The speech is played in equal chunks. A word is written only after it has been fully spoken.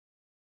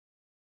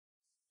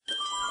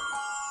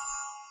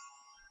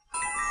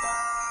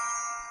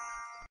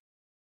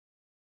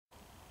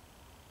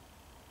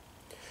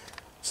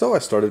So I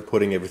started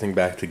putting everything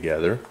back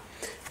together,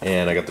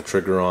 and I got the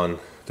trigger on,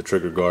 the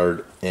trigger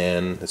guard,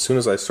 and as soon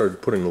as I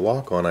started putting the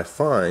lock on, I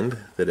find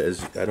that,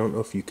 as I don't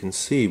know if you can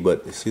see,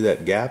 but you see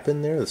that gap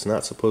in there that's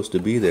not supposed to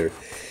be there?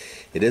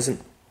 It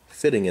isn't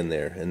fitting in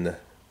there, and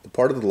the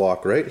part of the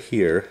lock right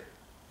here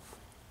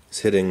is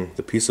hitting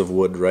the piece of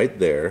wood right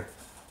there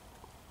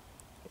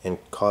and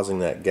causing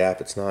that gap.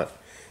 It's not,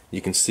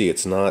 you can see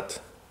it's not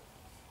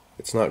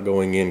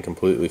going in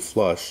completely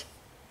flush.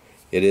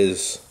 It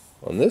is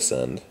on this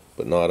end,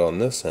 but not on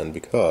this end,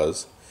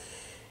 because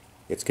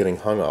it's getting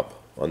hung up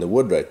on the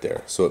wood right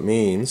there. So it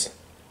means,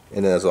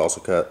 and it's also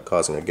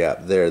causing a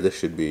gap there. This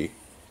should be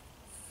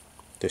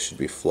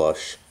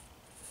flush,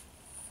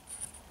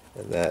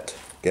 and that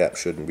gap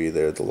shouldn't be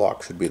there. The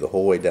lock should be the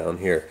whole way down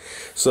here.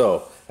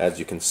 So as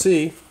you can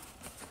see,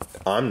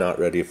 I'm not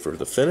ready for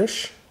the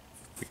finish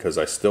because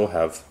I still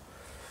have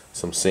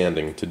some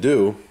sanding to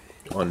do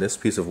on this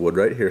piece of wood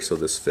right here, so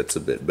this fits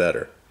a bit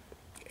better.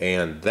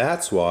 And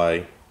that's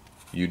why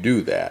you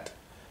do that,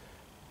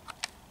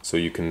 so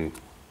you can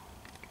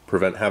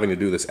prevent having to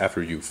do this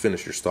after you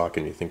finish your stock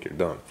and you think you're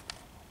done.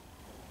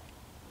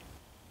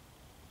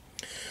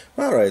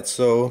 Alright,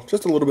 so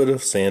just a little bit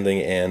of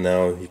sanding, and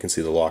now you can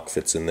see the lock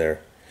fits in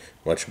there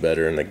much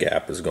better and the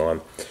gap is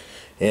gone.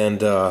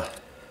 And of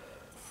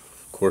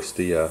course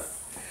the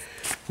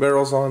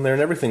barrel's on there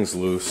and everything's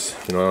loose.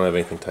 You know, I don't have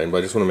anything tightened, but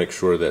I just want to make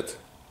sure that,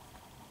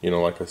 you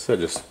know, like I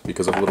said, just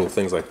because of little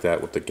things like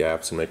that with the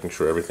gaps and making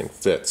sure everything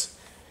fits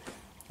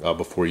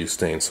before you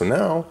stain. So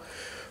now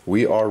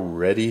we are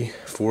ready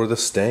for the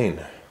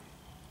stain.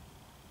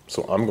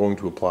 So I'm going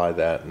to apply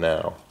that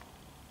now.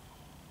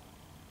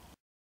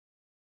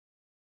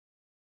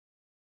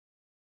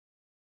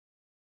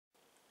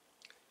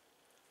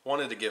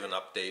 Wanted to give an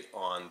update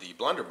on the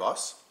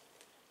blunderbuss,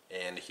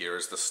 and here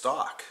is the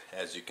stock.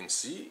 As you can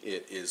see,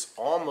 it is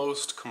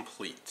almost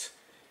complete.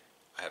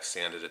 I have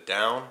sanded it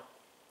down,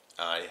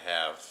 I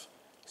have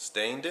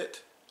stained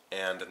it,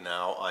 and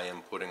now I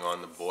am putting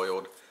on the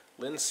boiled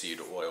linseed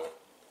oil.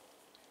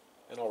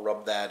 And I'll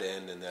rub that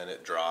in, and then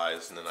it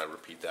dries, and then I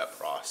repeat that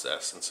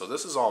process. And so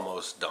this is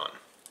almost done.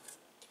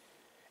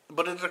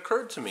 But it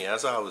occurred to me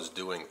as I was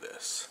doing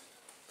this,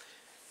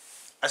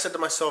 I said to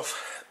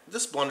myself,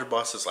 this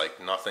blunderbuss is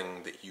like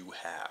nothing that you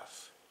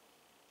have.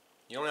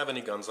 You don't have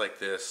any guns like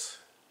this.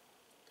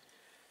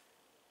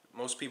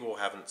 Most people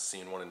haven't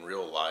seen one in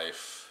real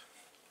life.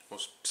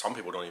 Some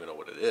people don't even know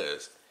what it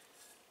is.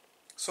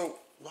 So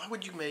why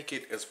would you make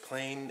it as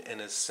plain and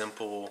as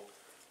simple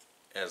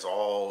as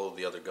all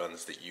the other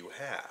guns that you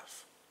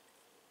have?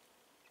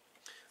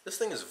 This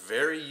thing is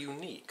very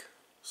unique,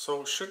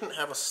 so shouldn't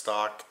have a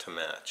stock to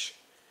match.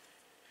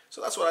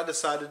 So that's what I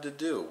decided to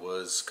do,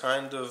 was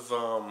kind of,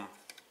 I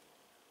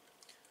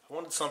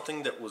wanted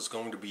something that was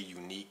going to be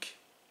unique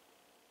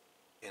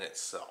in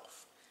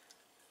itself,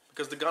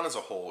 because the gun as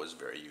a whole is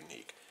very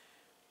unique.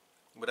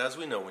 But as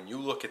we know, when you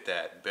look at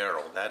that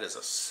barrel, that is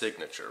a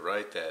signature,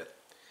 right? That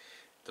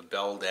the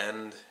belled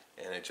end,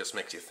 and it just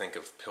makes you think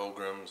of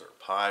pilgrims or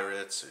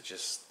pirates, or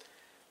just,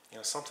 you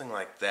know, something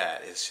like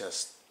that. It's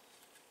just,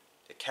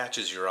 it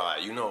catches your eye.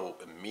 You know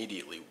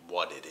immediately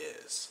what it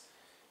is.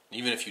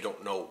 Even if you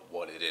don't know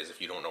what it is,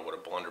 if you don't know what a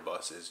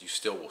blunderbuss is, you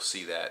still will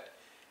see that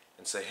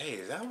and say, hey,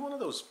 is that one of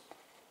those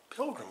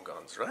pilgrim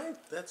guns, right?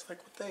 That's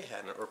like what they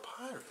had, or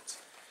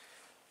pirates.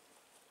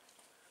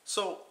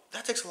 So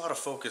that takes a lot of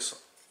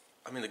focus,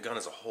 I mean the gun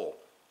as a whole.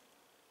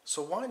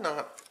 So why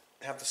not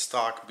have the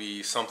stock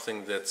be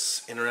something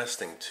that's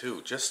interesting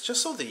too? Just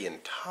so the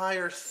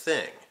entire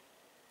thing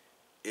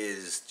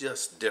is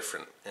just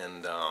different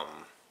and, I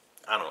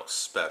don't know,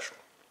 special.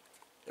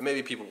 And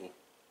maybe people will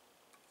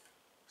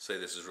say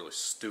this is really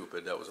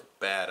stupid, that was a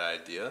bad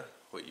idea,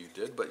 what you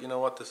did, but you know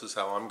what, this is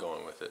how I'm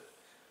going with it.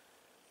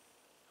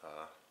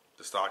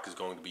 The stock is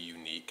going to be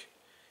unique,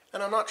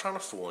 and I'm not trying to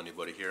fool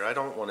anybody here. I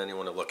don't want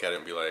anyone to look at it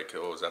and be like,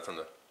 oh, is that from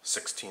the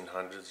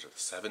 1600s or the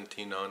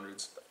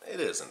 1700s? It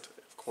isn't.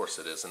 Of course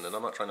it isn't, and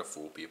I'm not trying to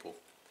fool people.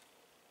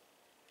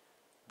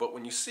 But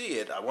when you see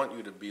it, I want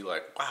you to be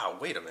like, wow,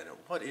 wait a minute,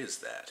 what is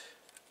that?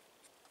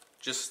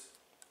 Just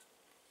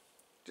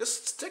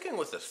sticking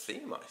with the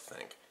theme, I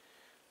think.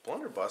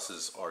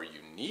 Blunderbusses are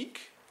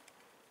unique,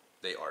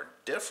 they are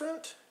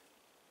different,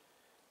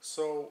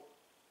 so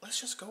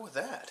let's just go with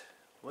that.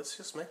 Let's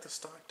just make the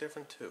stock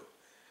different too.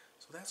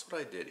 So that's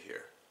what I did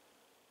here.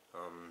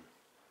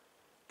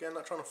 Again,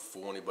 not trying to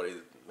fool anybody,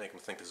 make them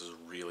think this is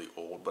really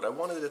old, but I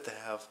wanted it to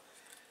have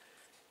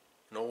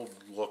an old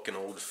look, an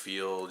old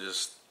feel,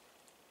 just,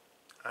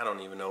 I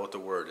don't even know what the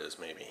word is,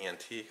 maybe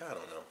antique, I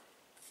don't know.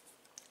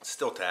 It's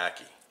still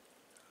tacky.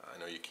 I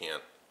know you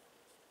can't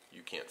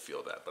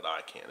feel that, but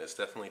I can. It's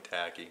definitely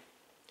tacky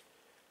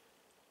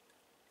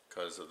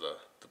because of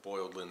the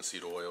boiled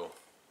linseed oil.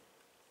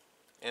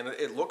 And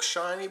it looks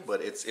shiny, but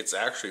it's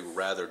actually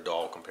rather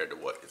dull compared to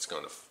what it's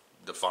going to,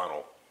 the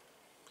final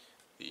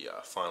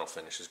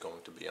finish is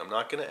going to be. I'm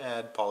not going to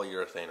add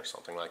polyurethane or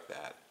something like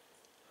that.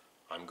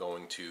 I'm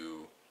going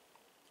to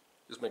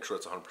just make sure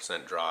it's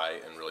 100%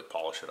 dry and really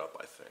polish it up,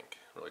 I think.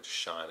 Really just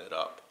shine it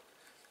up.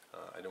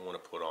 I didn't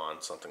want to put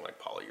on something like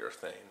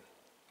polyurethane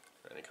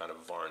or any kind of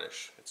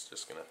varnish.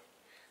 It's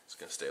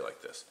gonna stay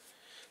like this.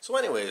 So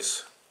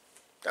anyways,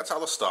 that's how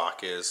the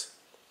stock is.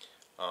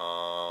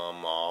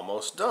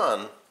 Almost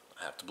done.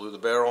 I have to blue the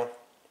barrel,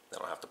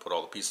 then I'll have to put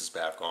all the pieces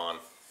back on.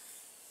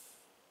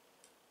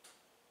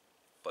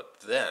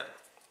 But then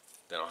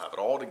I'll have it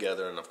all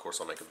together, and of course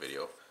I'll make a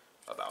video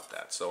about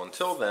that. So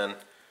until then,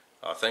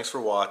 thanks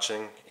for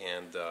watching,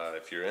 and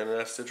if you're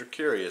interested or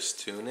curious,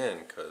 tune in,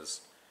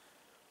 because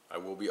I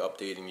will be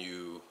updating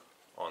you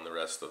on the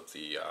rest of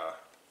the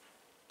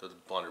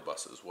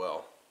blunderbuss as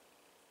well.